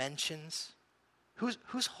dimensions?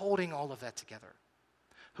 Who's holding all of that together?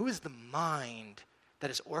 Who is the mind that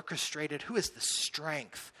is orchestrated? Who is the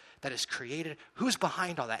strength that is created? Who's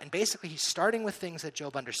behind all that? And basically, he's starting with things that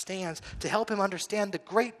Job understands to help him understand the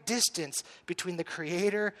great distance between the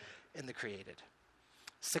creator and the created.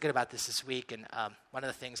 I was thinking about this week, and one of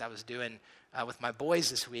the things I was doing with my boys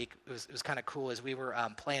this week, it was kind of cool, is we were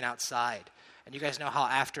playing outside. And you guys know how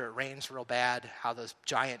after it rains real bad, how those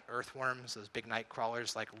giant earthworms, those big night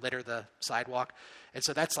crawlers, litter the sidewalk. And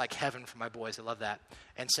so that's like heaven for my boys. I love that.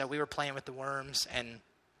 And so we were playing with the worms and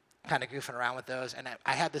kind of goofing around with those. And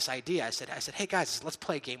I had this idea. I said, hey guys, let's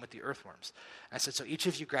play a game with the earthworms. And I said, so each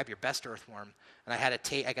of you grab your best earthworm. And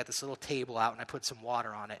I got this little table out, and I put some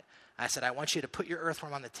water on it. And I said, I want you to put your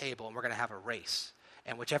earthworm on the table, and we're going to have a race.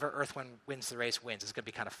 And whichever earthworm wins the race wins. It's going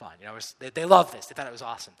to be kind of fun. They love this. They thought it was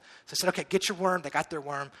awesome. So I said, okay, get your worm. They got their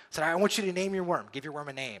worm. I said, I want you to name your worm. Give your worm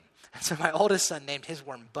a name. And so my oldest son named his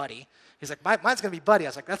worm Buddy. He's like, mine's going to be Buddy. I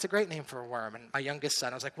was like, that's a great name for a worm. And my youngest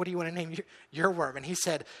son, I was like, what do you want to name your worm? And he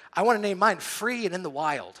said, I want to name mine Free and in the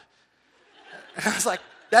Wild. And I was like,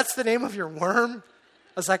 that's the name of your worm?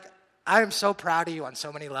 I was like, I am so proud of you on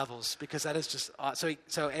so many levels, because that is just awesome.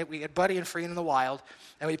 So we had Buddy and Free and in the Wild,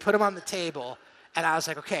 and we put them on the table. And I was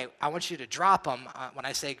like, okay, I want you to drop them when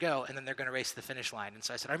I say go, and then they're going to race to the finish line. And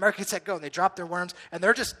so I said, American set go, and they drop their worms, and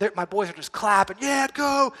my boys are just clapping, yeah,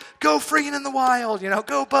 go Free and in the Wild,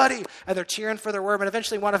 go Buddy. And they're cheering for their worm, and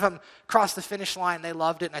eventually one of them crossed the finish line. They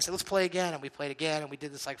loved it, and I said, let's play again, and we played again, and we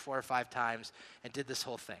did this 4 or 5 times and did this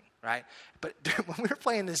whole thing, right? But when we were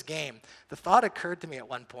playing this game, the thought occurred to me at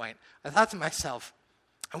one point. I thought to myself,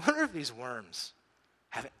 I wonder if these worms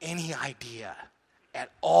have any idea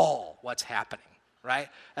at all what's happening. Right?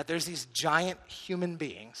 That there's these giant human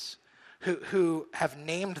beings who have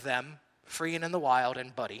named them Free and in the Wild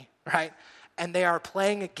and Buddy, right? And they are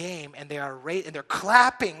playing a game, and they're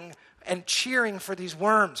clapping and cheering for these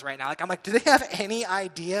worms right now. I'm like, do they have any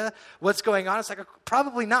idea what's going on? It's like,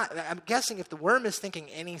 probably not. I'm guessing if the worm is thinking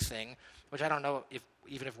anything, which I don't know if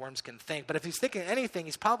even if worms can think. But if he's thinking anything,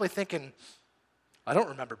 he's probably thinking, I don't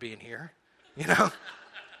remember being here,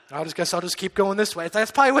 I guess I'll just keep going this way.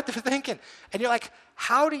 That's probably what they're thinking. And you're like,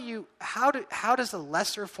 how does a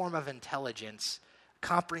lesser form of intelligence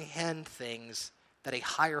comprehend things that a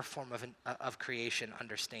higher form of creation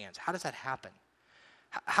understands? How does that happen?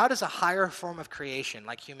 How does a higher form of creation,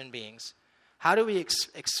 like human beings, how do we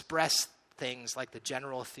express things like the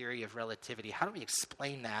general theory of relativity? How do we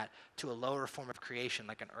explain that to a lower form of creation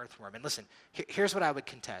like an earthworm? And listen, here's what I would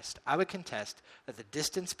contest. I would contest that the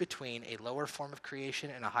distance between a lower form of creation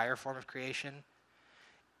and a higher form of creation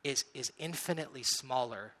is infinitely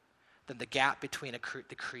smaller than the gap between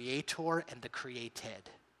the creator and the created.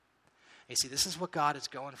 You see, this is what God is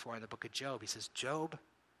going for in the book of Job. He says, Job,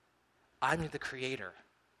 I'm the creator.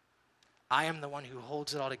 I am the one who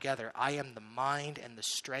holds it all together. I am the mind and the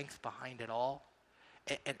strength behind it all.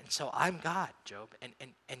 And so I'm God, Job,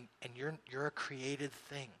 and you're a created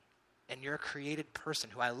thing. And you're a created person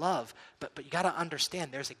who I love, but you got to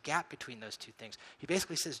understand there's a gap between those two things. He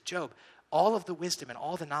basically says, Job, all of the wisdom and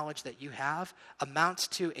all the knowledge that you have amounts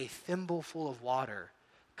to a thimbleful of water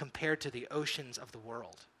compared to the oceans of the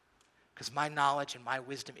world. Because my knowledge and my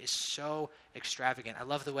wisdom is so extravagant. I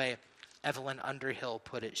love the way Evelyn Underhill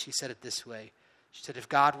put it. She said it this way. She said, if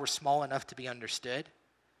God were small enough to be understood,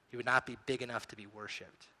 he would not be big enough to be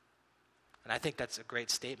worshipped. And I think that's a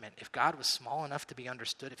great statement. If God was small enough to be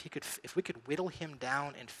understood, if we could whittle him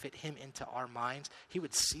down and fit him into our minds, he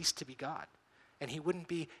would cease to be God. And he wouldn't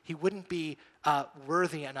be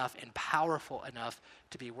worthy enough and powerful enough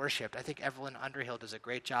to be worshipped. I think Evelyn Underhill does a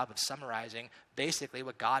great job of summarizing basically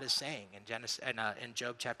what God is saying in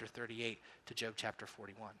Job chapter 38 to Job chapter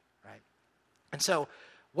 41, right? And so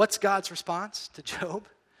what's God's response to Job?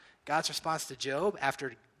 God's response to Job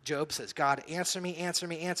after Job says, God, answer me, answer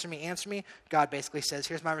me, answer me, answer me. God basically says,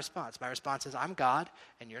 here's my response. My response is, I'm God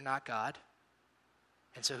and you're not God.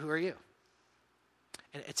 And so who are you?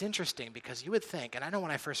 And it's interesting because you would think, and I know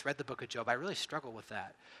when I first read the book of Job, I really struggled with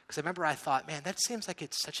that. Because I remember I thought, man, that seems like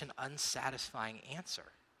it's such an unsatisfying answer,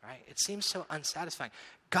 right? It seems so unsatisfying.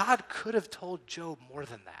 God could have told Job more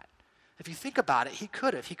than that. If you think about it, he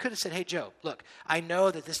could have. He could have said, hey, Job, look, I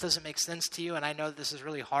know that this doesn't make sense to you, and I know that this is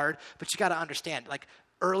really hard, but you got to understand, like,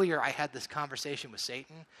 earlier I had this conversation with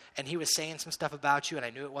Satan, and he was saying some stuff about you, and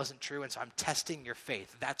I knew it wasn't true, and so I'm testing your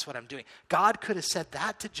faith. That's what I'm doing. God could have said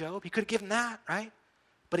that to Job. He could have given that, right?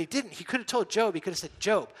 But he didn't. He could have told Job, he could have said,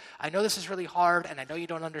 Job, I know this is really hard, and I know you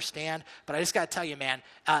don't understand, but I just got to tell you, man,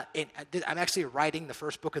 I'm actually writing the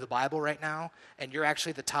first book of the Bible right now, and you're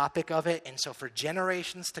actually the topic of it, and so for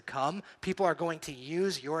generations to come, people are going to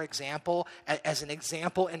use your example as an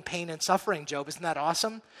example in pain and suffering, Job. Isn't that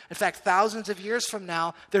awesome? In fact, thousands of years from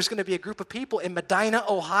now, there's going to be a group of people in Medina,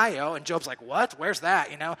 Ohio, and Job's like, what? Where's that?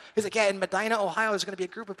 He's like, yeah, in Medina, Ohio, there's going to be a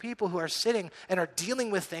group of people who are sitting and are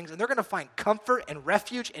dealing with things, and they're going to find comfort and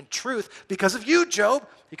refuge and truth because of you, Job.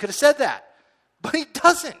 He could have said that, but he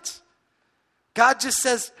doesn't. God just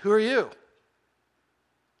says, who are you?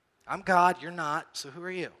 I'm God, you're not, so who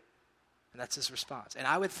are you? And that's his response. And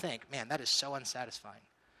I would think, man, that is so unsatisfying.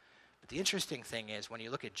 But the interesting thing is, when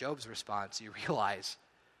you look at Job's response, you realize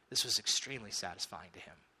this was extremely satisfying to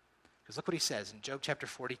him. Because look what he says in Job chapter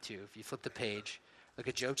 42. If you flip the page, look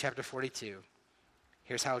at Job chapter 42.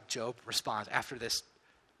 Here's how Job responds after this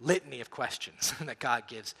litany of questions that God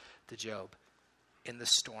gives to Job in the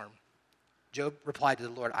storm. Job replied to the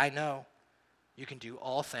Lord, I know you can do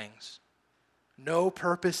all things. No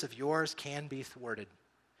purpose of yours can be thwarted.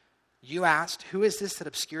 You asked, who is this that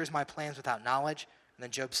obscures my plans without knowledge? And then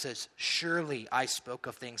Job says, surely I spoke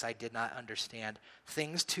of things I did not understand,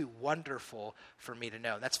 things too wonderful for me to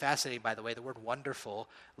know. That's fascinating, by the way. The word wonderful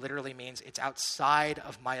literally means it's outside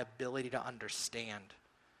of my ability to understand.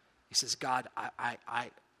 He says, God,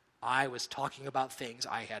 I was talking about things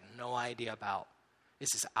I had no idea about.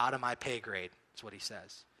 This is out of my pay grade, is what he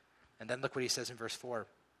says. And then look what he says in verse 4.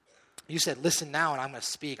 You said, listen now, and I'm going to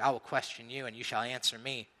speak. I will question you, and you shall answer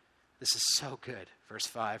me. This is so good. Verse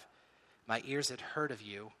 5. My ears had heard of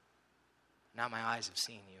you. Now my eyes have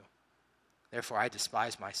seen you. Therefore I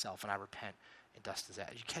despise myself, and I repent in dust as that.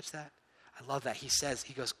 Did you catch that? I love that.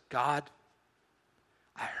 He goes, God,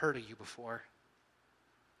 I heard of you before.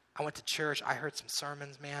 I went to church. I heard some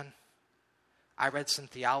sermons, man. I read some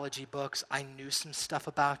theology books. I knew some stuff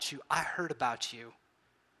about you. I heard about you.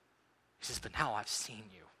 He says, but now I've seen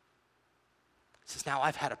you. He says, now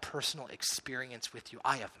I've had a personal experience with you.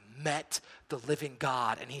 I have met the living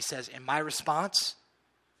God. And he says, in my response,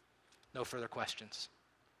 no further questions.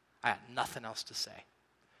 I had nothing else to say.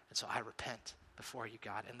 And so I repent before you,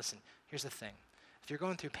 God. And listen, here's the thing. If you're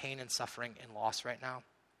going through pain and suffering and loss right now,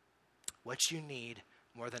 what you need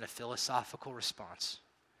more than a philosophical response,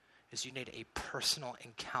 is you need a personal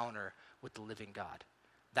encounter with the living God.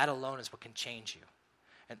 That alone is what can change you.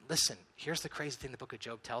 And listen, here's the crazy thing the book of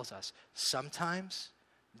Job tells us. Sometimes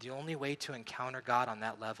the only way to encounter God on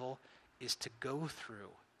that level is to go through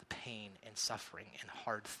the pain and suffering and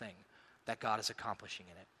hard thing that God is accomplishing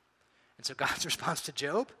in it. And so God's response to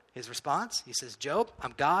Job, his response, he says, Job,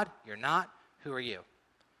 I'm God, you're not, who are you?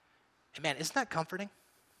 And man, isn't that comforting?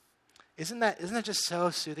 Isn't that just so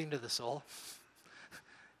soothing to the soul?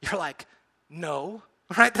 You're like, no,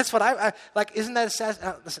 right? That's what I like, isn't that a sad,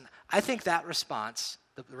 listen, I think that response,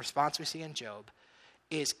 the response we see in Job,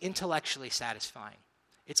 is intellectually satisfying.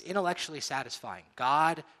 It's intellectually satisfying.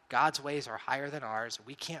 God's ways are higher than ours.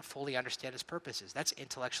 We can't fully understand his purposes. That's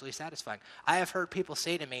intellectually satisfying. I have heard people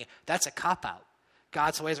say to me, that's a cop-out.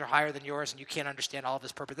 God's ways are higher than yours and you can't understand all of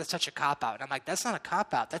his purpose. That's such a cop-out. And I'm like, that's not a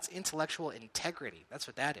cop-out. That's intellectual integrity. That's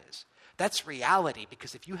what that is. That's reality,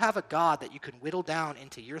 because if you have a God that you can whittle down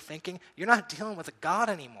into your thinking, you're not dealing with a God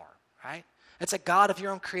anymore, right? It's a God of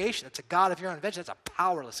your own creation. It's a God of your own invention. It's a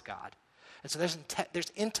powerless God. And so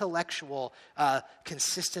there's intellectual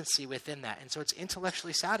consistency within that. And so it's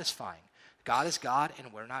intellectually satisfying. God is God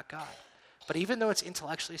and we're not God. But even though it's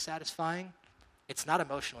intellectually satisfying, it's not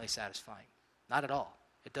emotionally satisfying. Not at all.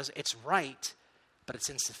 It's right, but it's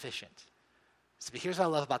insufficient. So here's what I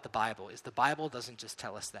love about the Bible, is the Bible doesn't just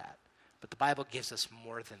tell us that, but the Bible gives us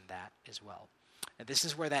more than that as well. And this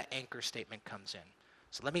is where that anchor statement comes in.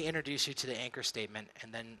 So let me introduce you to the anchor statement,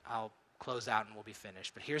 and then I'll close out and we'll be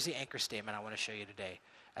finished. But here's the anchor statement I want to show you today.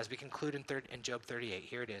 As we conclude in Job 38,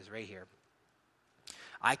 here it is, right here.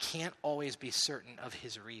 I can't always be certain of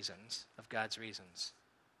his reasons, of God's reasons,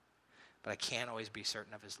 but I can always be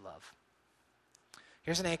certain of his love.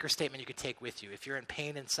 Here's an anchor statement you can take with you. If you're in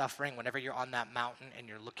pain and suffering, whenever you're on that mountain and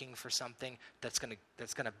you're looking for something that's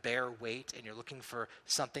gonna bear weight, and you're looking for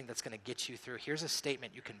something that's gonna get you through, here's a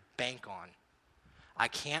statement you can bank on. I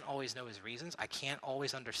can't always know his reasons. I can't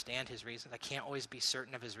always understand his reasons. I can't always be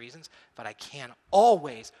certain of his reasons, but I can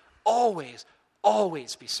always, always,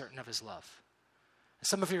 always be certain of his love. And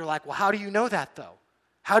some of you are like, well, how do you know that though?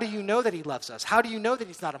 How do you know that he loves us? How do you know that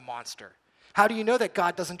he's not a monster? How do you know that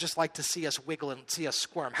God doesn't just like to see us wiggle and see us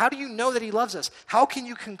squirm? How do you know that he loves us? How can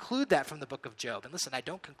you conclude that from the book of Job? And listen, I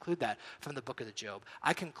don't conclude that from the book of Job.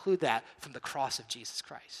 I conclude that from the cross of Jesus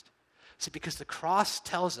Christ. See, because the cross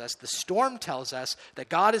tells us, the storm tells us that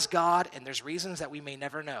God is God and there's reasons that we may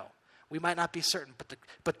never know. We might not be certain,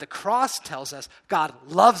 but the cross tells us God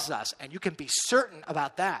loves us, and you can be certain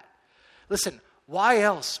about that. Listen, why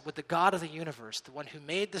else would the God of the universe, the one who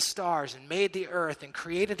made the stars and made the earth and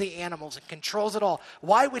created the animals and controls it all,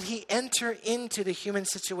 why would he enter into the human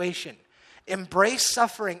situation, embrace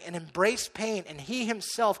suffering and embrace pain, and he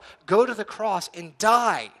himself go to the cross and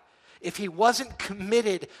die if he wasn't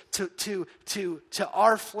committed to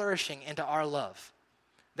our flourishing and to our love?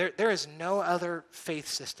 There is no other faith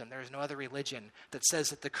system, there is no other religion that says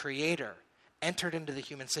that the Creator entered into the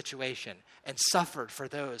human situation and suffered for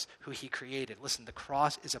those who he created. Listen, the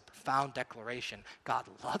cross is a profound declaration. God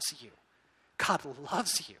loves you. God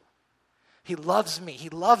loves you. He loves me. He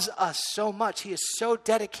loves us so much. He is so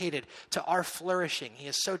dedicated to our flourishing. He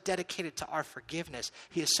is so dedicated to our forgiveness.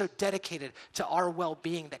 He is so dedicated to our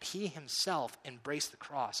well-being that he himself embraced the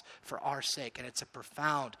cross for our sake. And it's a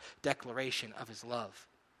profound declaration of his love.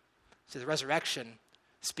 So the resurrection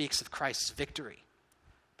speaks of Christ's victory.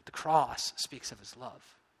 The cross speaks of his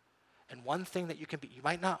love. And one thing that you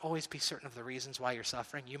might not always be certain of the reasons why you're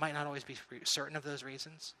suffering. You might not always be certain of those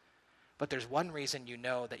reasons. But there's one reason you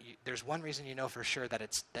know for sure that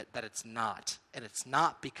it's not. And it's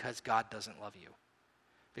not because God doesn't love you.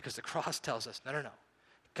 Because the cross tells us, no.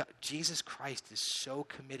 God, Jesus Christ is so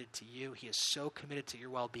committed to you. He is so committed to your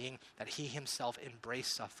well-being that he himself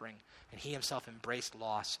embraced suffering, and he himself embraced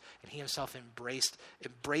loss, and he himself embraced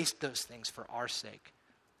those things for our sake.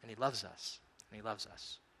 And he loves us, and he loves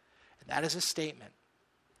us. And that is a statement.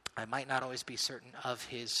 I might not always be certain of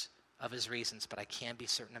his reasons, but I can be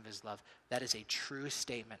certain of his love. That is a true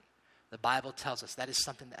statement. The Bible tells us that is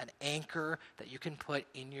something, an anchor that you can put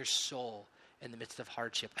in your soul in the midst of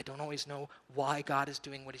hardship. I don't always know why God is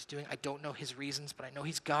doing what he's doing. I don't know his reasons, but I know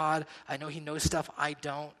he's God. I know he knows stuff I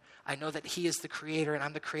don't. I know that he is the creator and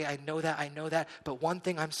I'm the creator. I know that. But one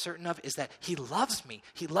thing I'm certain of is that he loves me.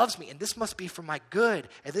 He loves me. And this must be for my good.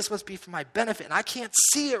 And this must be for my benefit. And I can't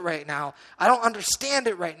see it right now. I don't understand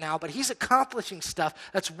it right now. But he's accomplishing stuff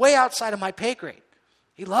that's way outside of my pay grade.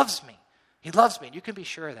 He loves me. He loves me. And you can be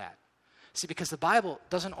sure of that. See, because the Bible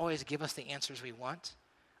doesn't always give us the answers we want.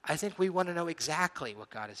 I think we want to know exactly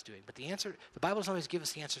what God is doing. But the Bible doesn't always give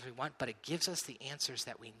us the answers we want, but it gives us the answers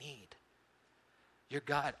that we need.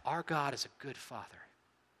 Our God is a good father.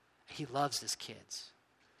 He loves his kids.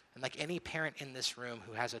 And like any parent in this room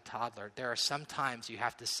who has a toddler, there are some times you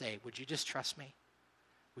have to say, would you just trust me?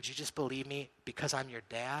 Would you just believe me because I'm your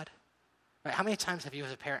dad? Right? How many times have you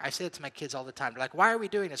as a parent, I say it to my kids all the time, they're like, why are we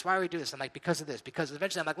doing this? Why are we doing this? I'm like, because of this. Because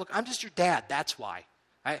eventually I'm like, look, I'm just your dad. That's why.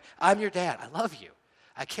 Right? I'm your dad. I love you.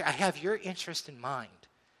 I care. I have your interest in mind.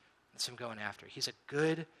 That's what I'm going after. He's a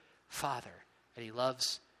good father, and he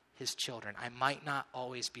loves his children. I might not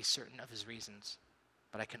always be certain of his reasons,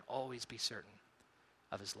 but I can always be certain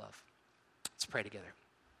of his love. Let's pray together.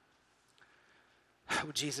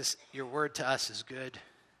 Oh, Jesus, your word to us is good.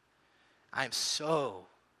 I'm so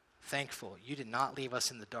thankful you did not leave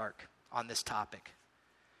us in the dark on this topic,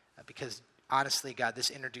 because honestly, God, this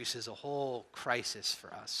introduces a whole crisis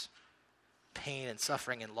for us. Pain and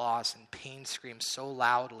suffering and loss, and pain screams so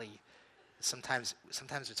loudly that sometimes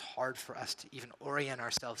it's hard for us to even orient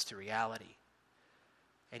ourselves to reality.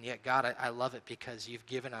 And yet, God, I love it because you've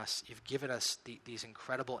given us these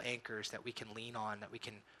incredible anchors that we can lean on, that we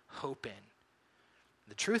can hope in.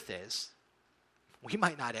 The truth is, we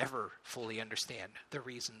might not ever fully understand the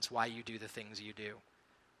reasons why you do the things you do.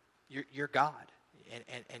 You're God,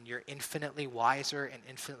 and you're infinitely wiser and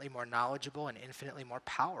infinitely more knowledgeable and infinitely more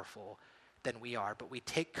powerful than we are. But we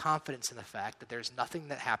take confidence in the fact that there's nothing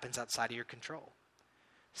that happens outside of your control.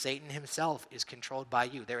 Satan himself is controlled by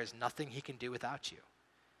you. There is nothing he can do without you.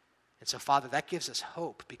 And so, Father, that gives us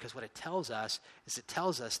hope, because what it tells us is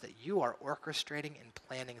that you are orchestrating and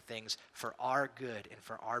planning things for our good and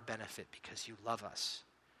for our benefit because you love us.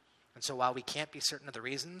 And so while we can't be certain of the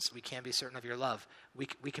reasons, we can be certain of your love.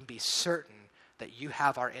 We can be certain that you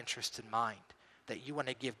have our interest in mind, that you want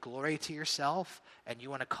to give glory to yourself, and you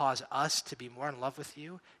want to cause us to be more in love with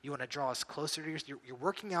you. You want to draw us closer to you. You're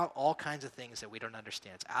working out all kinds of things that we don't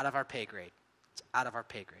understand. It's out of our pay grade. It's out of our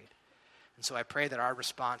pay grade. And so I pray that our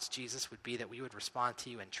response, Jesus, would be that we would respond to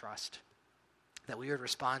you in trust, that we would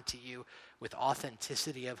respond to you with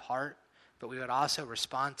authenticity of heart, but we would also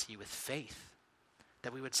respond to you with faith,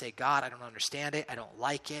 that we would say, God, I don't understand it. I don't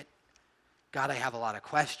like it. God, I have a lot of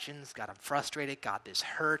questions. God, I'm frustrated. God, this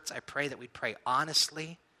hurts. I pray that we'd pray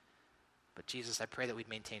honestly. But Jesus, I pray that we'd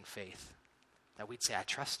maintain faith, that we'd say, I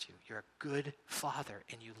trust you. You're a good father,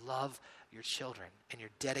 and you love your children, and you're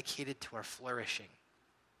dedicated to our flourishing.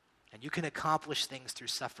 And you can accomplish things through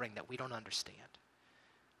suffering that we don't understand.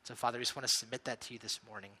 So, Father, I just want to submit that to you this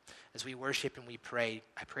morning. As we worship and we pray,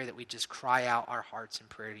 I pray that we just cry out our hearts in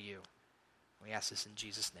prayer to you. We ask this in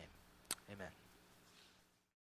Jesus' name. Amen.